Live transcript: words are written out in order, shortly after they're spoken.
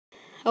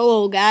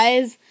Hello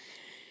guys,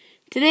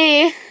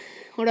 today,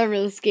 whatever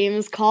this game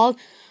is called,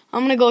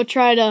 I'm gonna go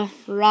try to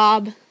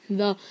rob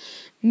the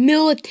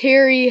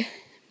military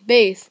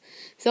base.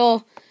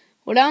 So,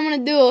 what I'm gonna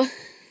do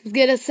is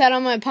get it set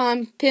on my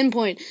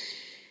pinpoint,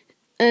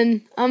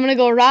 and I'm gonna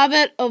go rob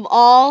it of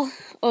all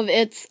of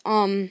its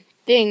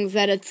things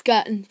that it's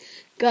got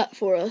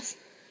for us.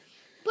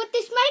 But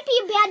this might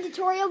be a bad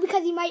tutorial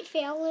because you might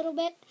fail a little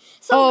bit.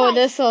 So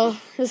guys,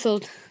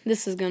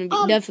 this is gonna be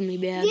definitely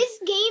bad. This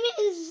game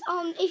is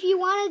if you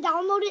want to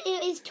download it,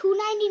 it is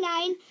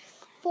 $2.99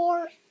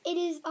 for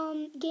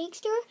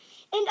gangster,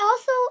 and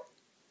also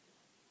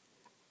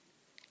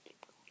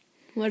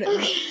whatever.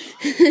 Okay.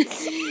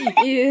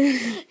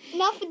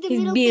 Enough with the He's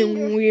middle being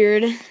finger.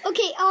 weird.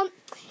 Okay, and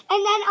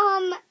then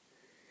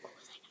what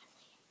was I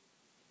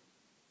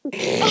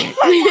gonna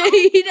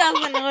say? He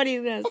doesn't know what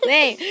he's gonna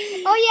say.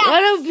 Oh yeah,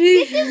 What a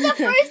piece. this is the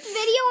first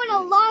video in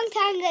a long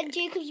time that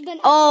Jacob's been.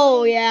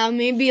 Oh yeah,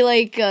 maybe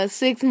like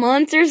 6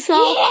 months or so.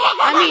 Yeah.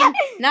 I mean,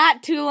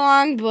 not too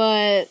long,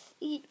 but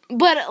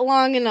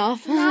long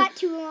enough. Not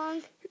too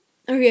long.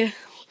 Okay.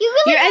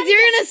 You're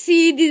gonna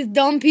see, these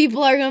dumb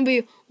people are gonna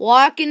be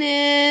walking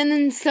in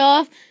and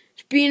stuff,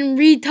 just being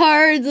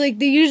retards like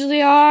they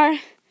usually are.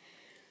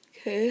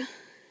 Okay.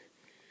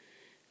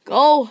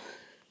 Go,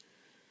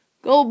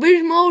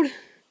 bitch mode.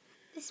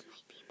 This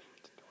might be a bad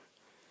tutorial.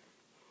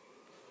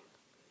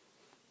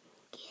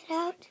 Get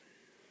out.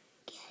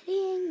 Get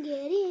in.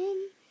 Get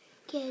in.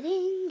 Get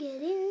in.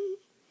 Get in.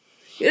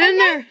 Get in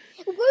there.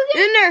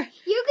 Get in there.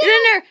 You're Get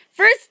in there.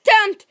 First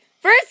attempt.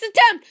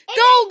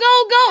 Go.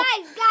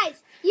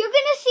 Guys, you're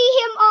gonna see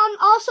him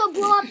also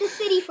blow up the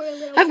city for a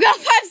little. I've got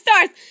 5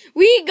 stars.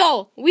 We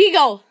go.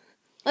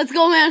 Let's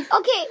go, man.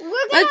 Okay,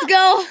 Let's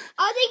go.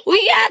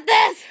 We got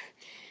this.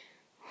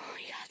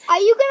 Are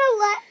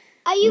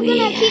you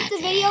gonna keep the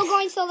video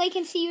going so they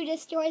can see you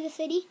destroy the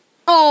city?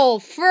 Oh,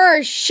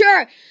 for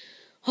sure.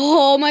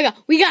 Oh my God,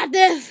 we got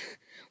this.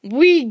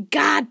 Oh yeah,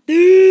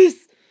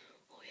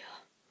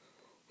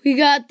 we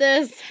got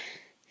this.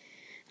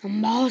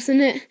 I'm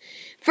bossing it.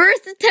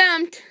 First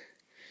attempt.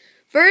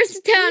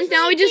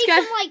 Now we just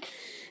got.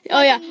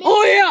 Oh yeah.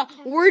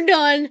 We're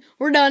done.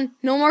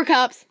 No more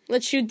cops.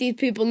 Let's shoot these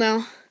people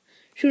now.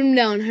 Shoot them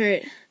down. All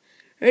right.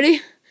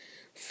 Ready?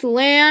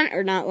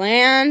 Not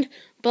land,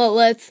 but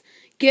let's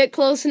get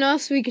close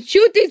enough so we can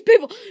shoot these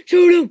people.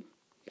 Shoot them.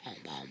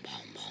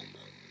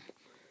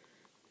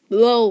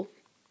 Blow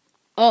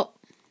up.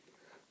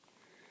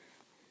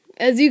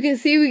 As you can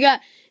see, we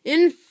got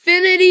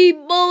infinity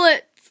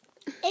bullets.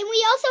 And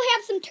we also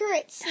have some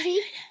turrets.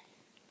 See?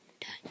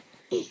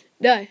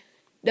 Die.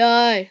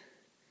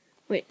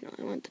 Wait, no,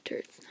 I want the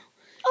turrets now.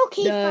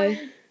 Okay,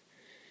 fine.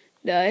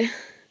 Die.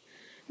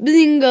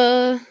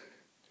 Bzinga.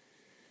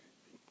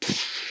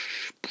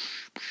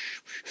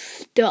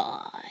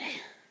 Die.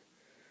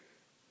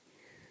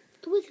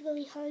 It was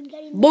really hard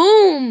getting.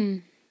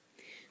 Boom!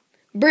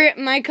 Britt,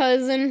 my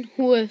cousin,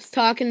 who was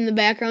talking in the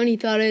background, he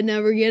thought I'd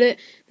never get it.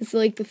 This is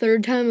like the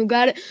 3rd time I've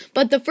got it.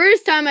 But the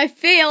first time I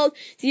failed,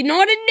 so you know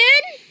what it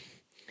did?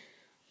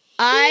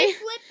 I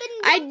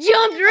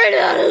jumped right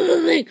out of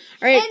the thing.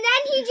 All right. And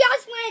then he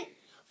just went.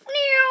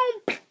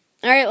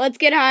 All right, let's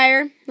get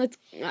higher. Then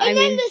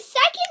the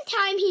second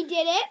time he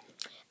did it,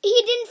 he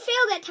didn't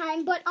fail that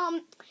time. But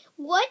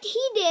what he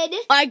did,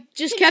 I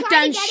just kept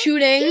on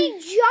shooting. He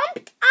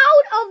jumped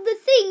out of the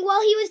thing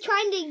while he was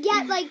trying to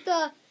get like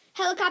the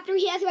helicopter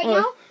he has right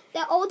now,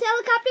 the old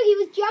helicopter. He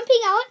was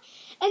jumping out,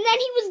 and then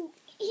he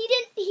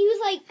was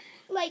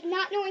like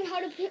not knowing how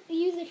to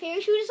use the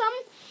parachute or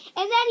something,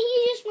 and then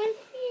he just went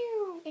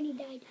and he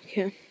died.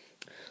 Okay,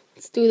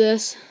 let's do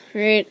this.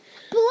 All right,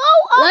 blow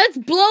up. Let's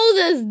blow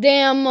this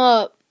damn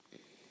up.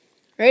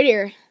 Right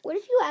here. What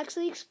if you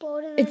actually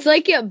explode? It's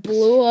like it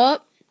blew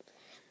up.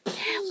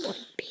 That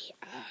would be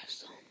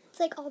awesome. It's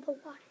like all the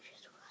water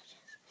just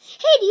rushes.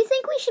 Hey, do you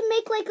think we should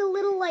make like a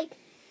little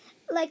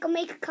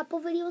make a couple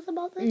videos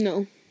about this?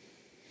 No.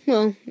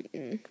 Well,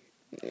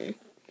 I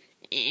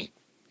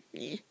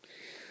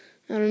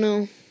don't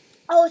know.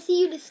 Oh, so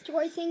you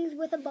destroy things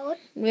with a boat?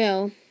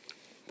 Well,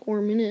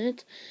 4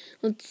 minutes.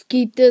 Let's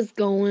keep this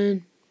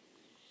going.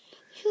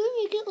 Should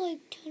we make it like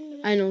 10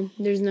 minutes? I know,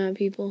 there's not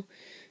people.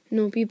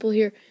 No people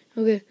here.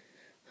 Okay,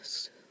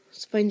 let's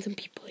find some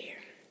people here.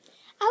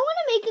 I want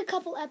to make a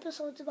couple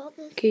episodes about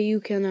this. Okay, you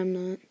can, I'm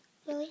not.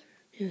 Really?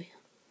 Yeah.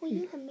 Well,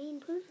 you're the main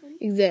person.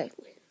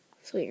 Exactly.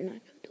 So you're not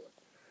going to do it.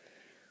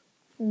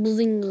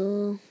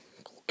 Bzinga.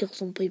 Go kill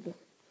some people.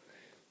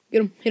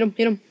 Hit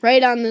him.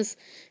 Right on this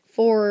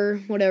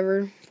 4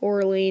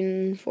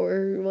 lane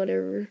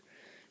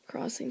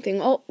crossing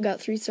thing. Oh, got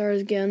 3 stars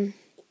again.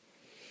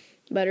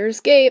 Better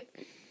escape.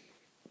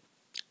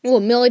 Oh,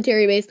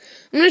 military base.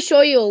 I'm going to show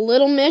you a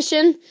little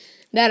mission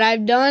that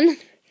I've done,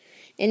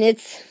 and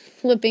it's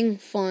flipping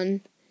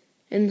fun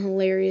and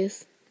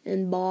hilarious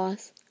and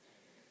boss.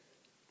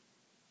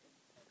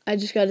 I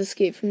just got to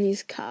escape from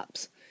these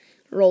cops.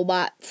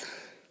 Robots.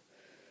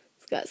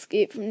 Just got to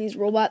escape from these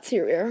robots.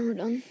 Here we are. We're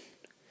done.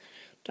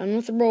 Done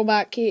with the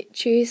robot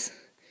chase.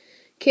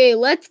 Okay,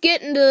 let's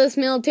get into this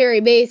military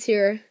base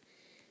here.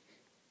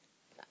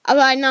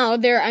 I know,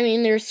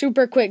 they're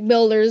super quick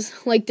builders.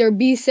 Like, they're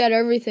beasts at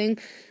everything.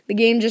 The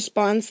game just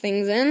spawns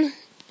things in.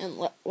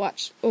 And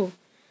watch. Oh.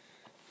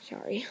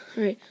 Sorry.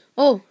 Alright.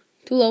 Oh.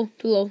 Too low.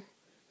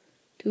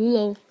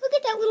 Look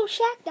at that little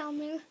shack down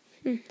there.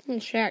 Little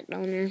shack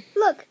down there.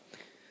 Look.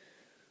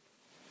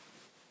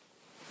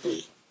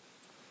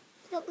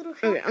 That little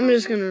shack. Okay, I'm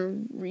just gonna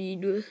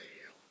redo this.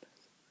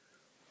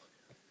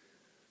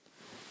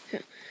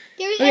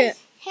 There's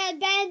a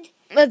bed.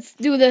 Let's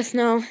do this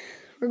now.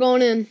 We're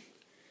going in.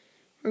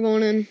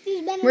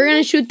 We're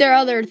gonna shoot their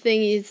other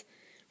thingies.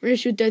 We're gonna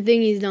shoot their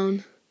thingies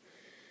down.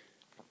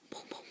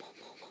 Boom, boom, boom,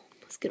 boom, boom.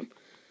 Let's get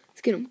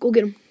them. Go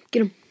get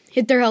them.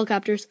 Hit their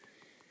helicopters.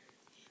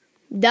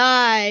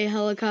 Die,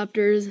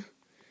 helicopters.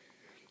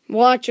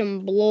 Watch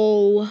them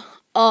blow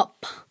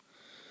up.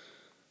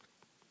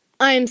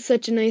 I am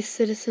such a nice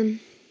citizen.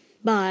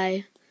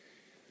 Bye.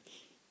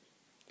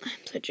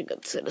 I'm such a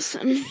good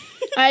citizen.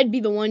 I'd be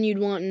the one you'd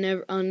want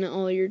on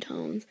all your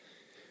towns.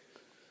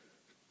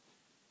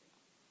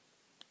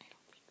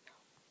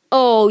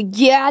 Oh,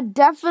 yeah,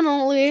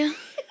 definitely.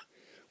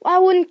 Why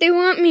wouldn't they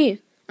want me?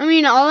 I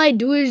mean, all I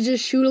do is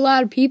just shoot a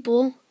lot of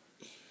people.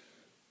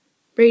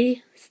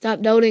 Brady,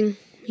 stop doubting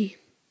me.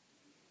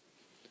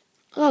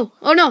 Oh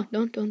no,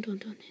 don't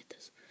hit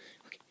this.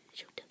 Okay,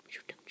 shoot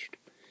him.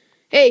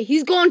 Hey,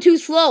 he's going too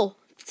slow.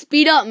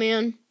 Speed up,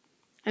 man.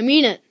 I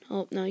mean it.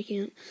 Oh, no, I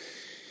can't.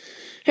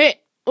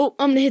 Hey, I'm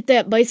gonna hit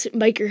that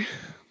biker.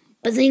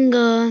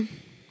 Bazinga.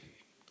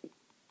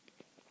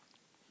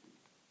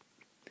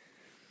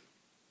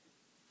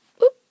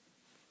 Oop.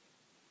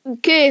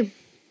 Okay,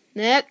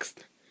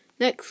 next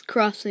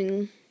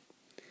crossing.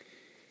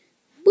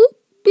 Boop,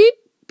 beep,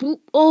 boop.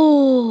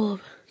 Oh,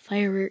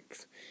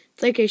 fireworks.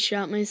 It's like I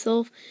shot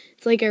myself.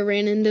 It's like I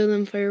ran into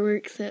them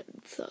fireworks. That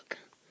would suck.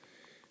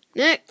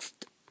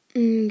 Next.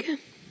 Okay.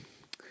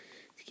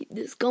 Let's keep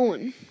this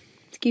going.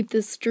 Let's keep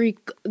this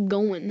streak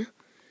going.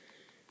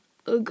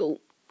 Go.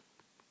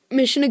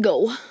 Mission to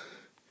go.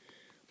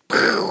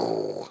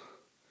 Oh,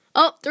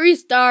 3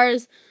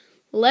 stars.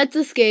 Let's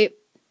escape.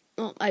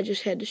 Oh, I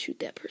just had to shoot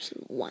that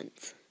person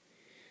once.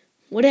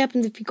 What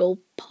happens if you go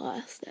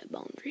past that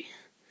boundary?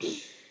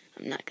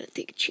 I'm not going to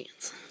take a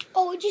chance.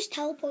 Oh, it just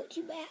teleports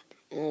you back.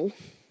 Oh.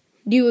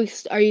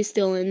 Are you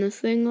still in this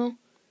thing, though?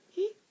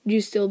 Do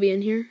you still be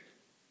in here?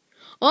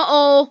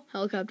 Uh-oh!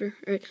 Helicopter.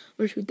 Alright, I'm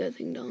going to shoot that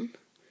thing down.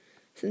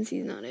 Since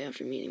he's not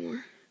after me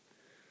anymore.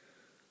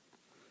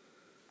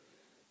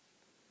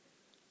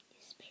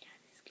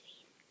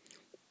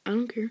 I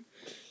don't care.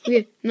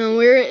 Okay, now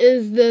where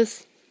is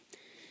this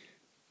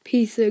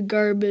piece of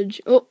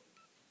garbage? Oh,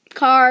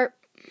 car.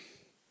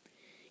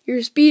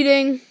 You're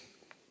speeding.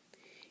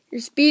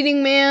 You're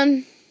speeding,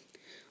 man.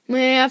 I'm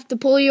going to have to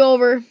pull you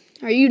over.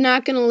 Are you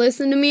not going to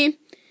listen to me?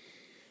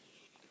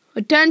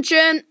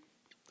 Attention,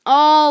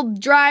 all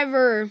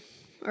driver,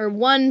 or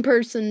one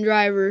person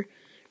driver,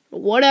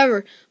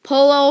 whatever.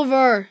 Pull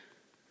over.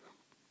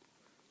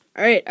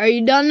 Alright, are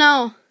you done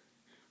now?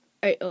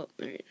 Alright,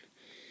 alright.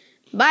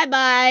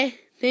 Bye-bye.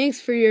 Thanks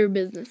for your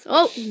business.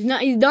 Oh, he's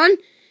done?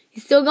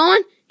 He's still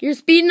going? You're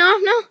speeding off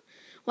now?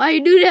 Why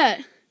you do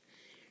that?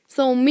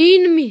 So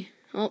mean to me.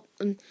 Oh,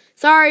 I'm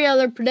sorry,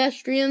 other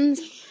pedestrians.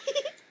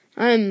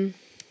 I'm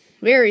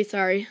very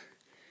sorry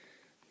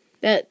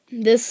that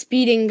this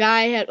speeding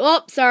guy had...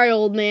 Oh, sorry,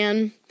 old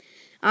man.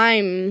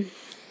 I'm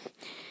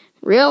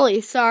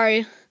really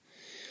sorry.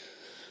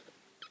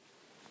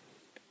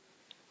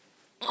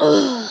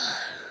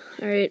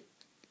 Alright.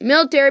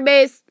 Military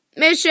base.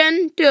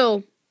 Mission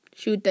 2.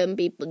 Shoot them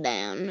people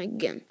down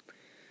again.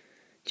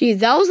 Jeez,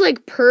 that was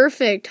like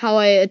perfect how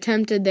I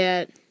attempted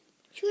that.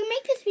 Should we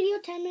make this video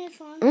 10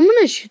 minutes long? I'm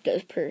gonna shoot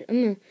this person.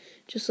 I'm gonna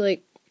just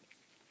like...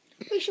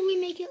 Or should we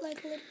make it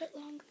like a little bit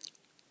longer?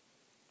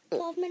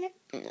 12 minutes?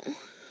 No,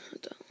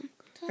 not that long.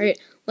 Alright,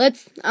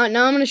 let's... now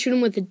I'm gonna shoot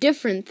him with a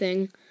different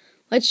thing.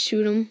 Let's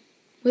shoot him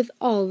with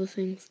all the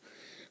things.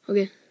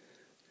 Okay.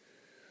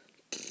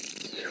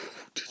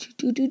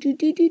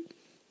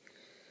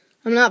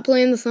 I'm not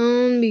playing the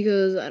song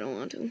because I don't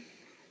want to.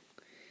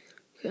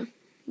 Okay.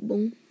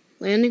 Boom.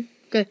 Landing.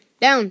 Okay.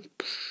 Down.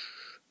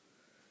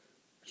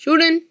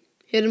 Shooting.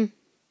 Hit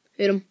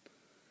him.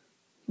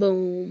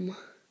 Boom.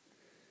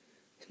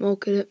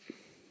 Smoke it.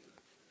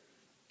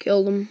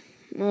 Killed him.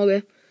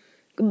 Okay.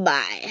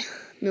 Goodbye.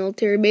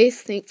 Military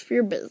base, thanks for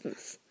your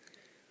business.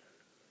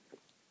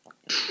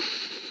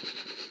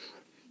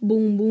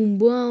 Boom, boom,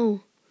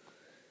 wow.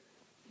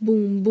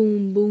 Boom,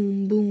 boom,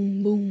 boom,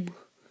 boom, boom.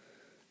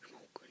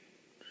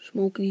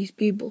 Smoke these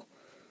people.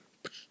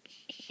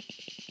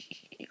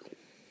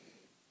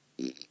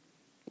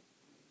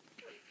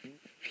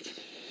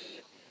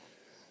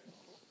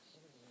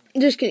 I'm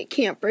just gonna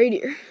camp right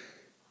here.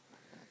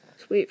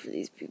 Let's wait for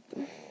these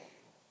people.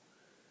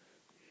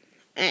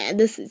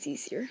 This is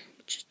easier.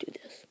 Let's just do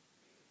this.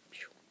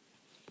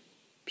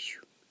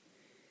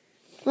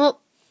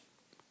 Well,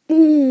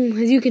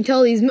 as you can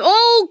tell, these...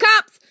 Oh,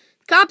 cops!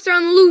 Cops are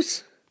on the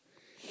loose.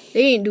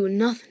 They ain't doing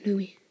nothing to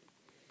me.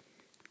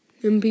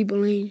 Them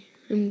people ain't...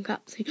 Them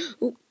cops ain't...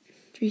 Oh,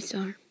 3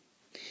 star.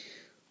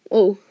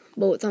 Oh,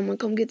 boats. I'm gonna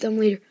come get them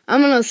later.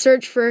 I'm gonna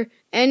search for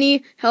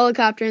any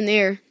helicopter in the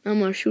air. I'm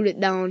gonna shoot it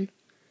down.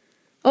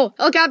 Oh,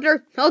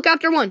 helicopter!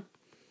 Helicopter 1!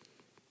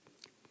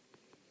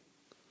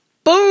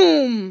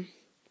 Boom!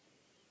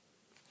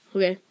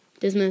 Okay,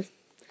 dismiss.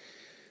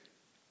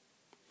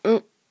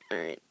 Oh,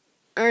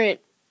 alright.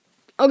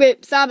 Okay,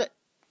 stop it.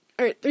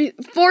 Alright,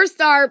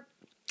 4-star.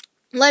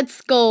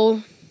 Let's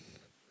go.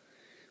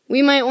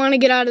 We might want to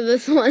get out of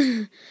this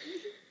one.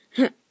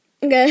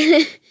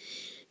 Okay.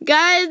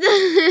 Guys,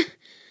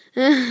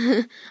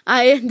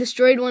 I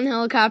destroyed one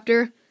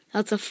helicopter.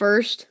 That's a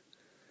first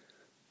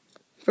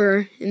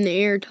for in the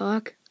air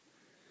talk.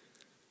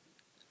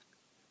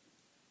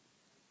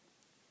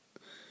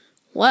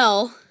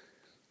 Well,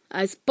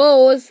 I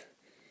suppose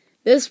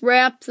this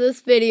wraps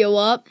this video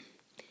up.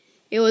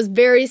 It was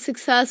very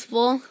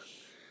successful,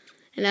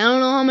 and I don't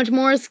know how much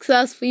more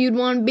successful you'd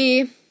want to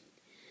be.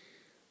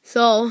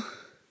 So,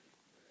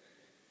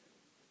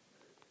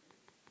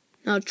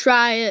 now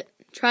try it.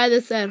 Try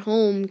this at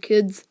home,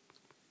 kids.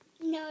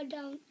 No,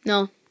 don't.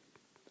 No.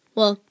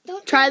 Well,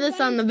 Don't try this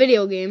on the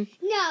video game.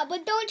 No,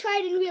 but don't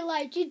try it in real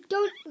life. Just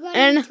don't run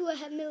into a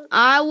military.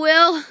 I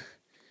will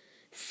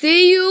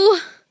see you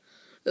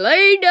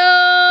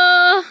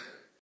later.